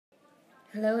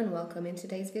Hello and welcome. In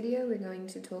today's video we're going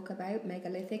to talk about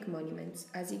megalithic monuments.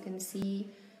 As you can see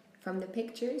from the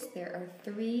pictures, there are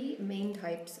three main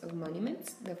types of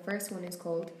monuments. The first one is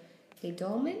called a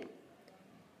dolmen,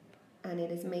 and it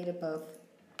is made up of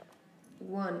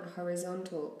one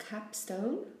horizontal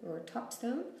capstone or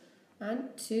topstone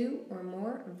and two or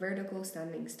more vertical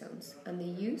standing stones. And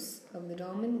the use of the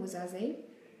dolmen was as a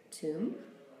tomb.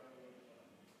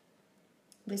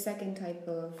 The second type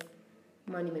of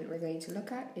monument we're going to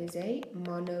look at is a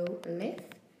monolith,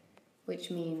 which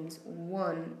means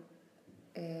one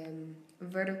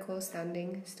vertical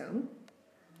standing stone,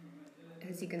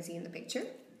 as you can see in the picture.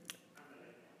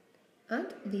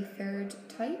 And the third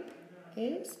type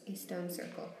is a stone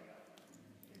circle.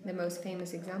 The most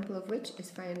famous example of which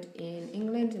is found in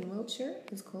England in Wiltshire.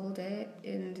 It's called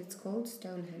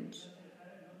Stonehenge.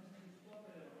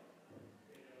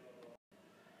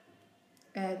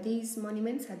 These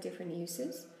monuments had different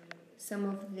uses. Some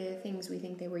of the things we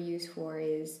think they were used for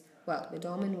is, well, the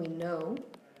dolmen we know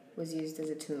was used as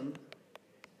a tomb.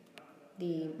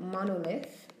 The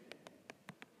monolith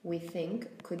we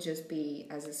think could just be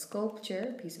as a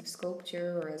sculpture, piece of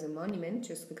sculpture, or as a monument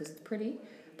just because it's pretty,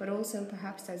 but also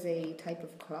perhaps as a type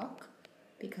of clock,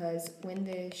 because when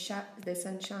the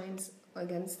sun shines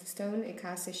against the stone, it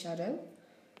casts a shadow,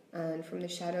 and from the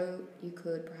shadow you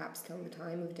could perhaps tell the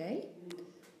time of day.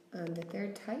 And the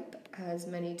third type has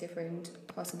many different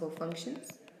possible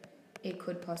functions. It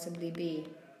could possibly be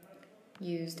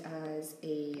used as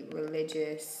a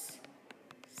religious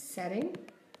setting,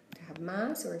 to have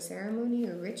mass or a ceremony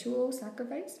or ritual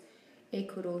sacrifice. It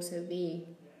could also be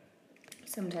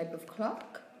some type of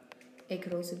clock. It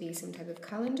could also be some type of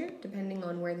calendar, depending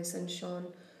on where the sun shone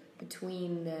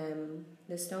between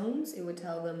the stones. It would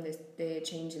tell them the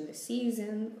change in the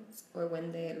seasons or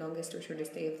when the longest or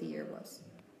shortest day of the year was.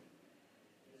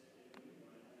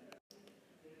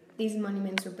 These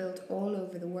monuments were built all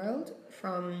over the world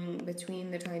from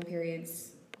between the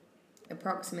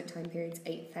approximate time periods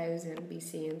 8000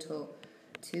 BC until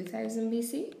 2000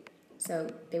 BC. So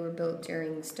they were built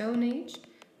during the Stone Age,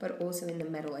 but also in the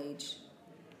Metal Age.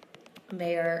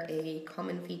 They are a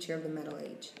common feature of the Metal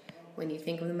Age. When you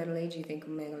think of the Metal Age, you think of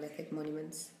megalithic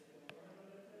monuments.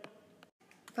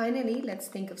 Finally, let's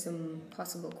think of some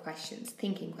possible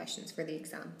thinking questions for the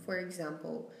exam. For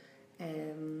example,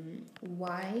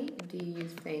 why do you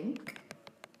think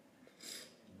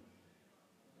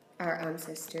our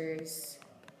ancestors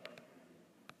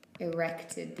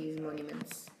erected these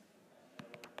monuments?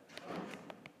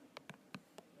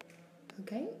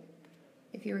 Okay,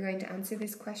 if you were going to answer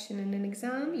this question in an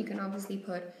exam, you can obviously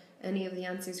put any of the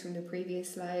answers from the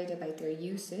previous slide about their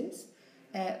uses,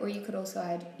 or you could also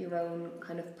add your own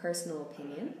kind of personal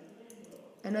opinion.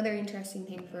 Another interesting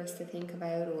thing for us to think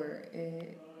about, or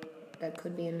that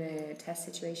could be in a test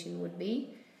situation, would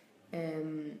be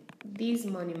these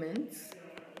monuments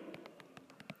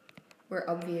were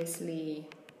obviously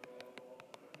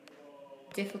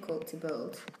difficult to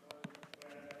build,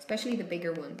 especially the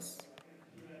bigger ones.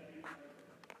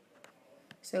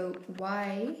 So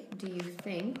why do you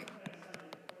think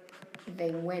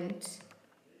they went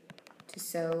to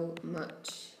so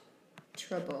much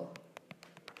trouble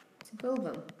to build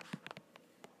them?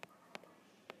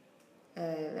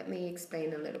 Let me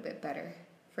explain a little bit better.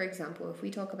 For example, if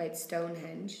we talk about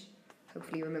Stonehenge,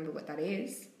 hopefully you remember what that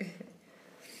is.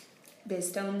 The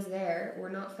stones there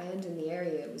were not found in the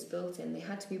area it was built in. They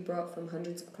had to be brought from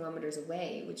hundreds of kilometers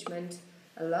away, which meant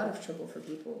a lot of trouble for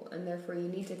people, and therefore you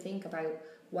need to think about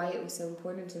why it was so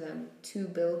important to them to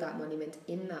build that monument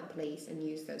in that place and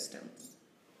use those stones.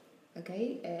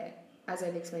 Okay, as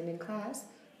I've explained in class,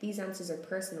 these answers are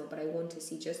personal, but I want to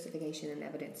see justification and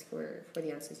evidence for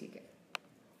the answers you give.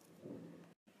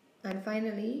 And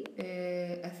finally,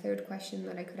 a third question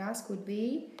that I could ask would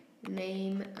be,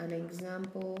 name an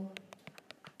example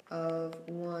of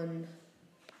one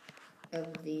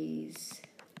of these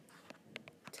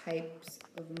types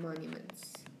of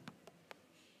monuments.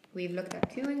 We've looked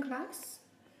at two in class,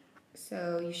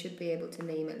 so you should be able to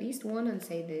name at least one and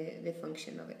say the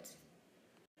function of it.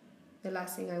 The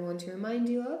last thing I want to remind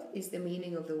you of is the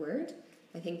meaning of the word.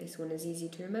 I think this one is easy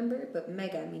to remember, but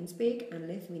mega means big and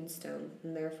lith means stone,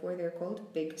 and therefore they're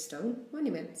called big stone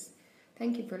monuments.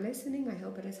 Thank you for listening. I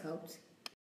hope it has helped.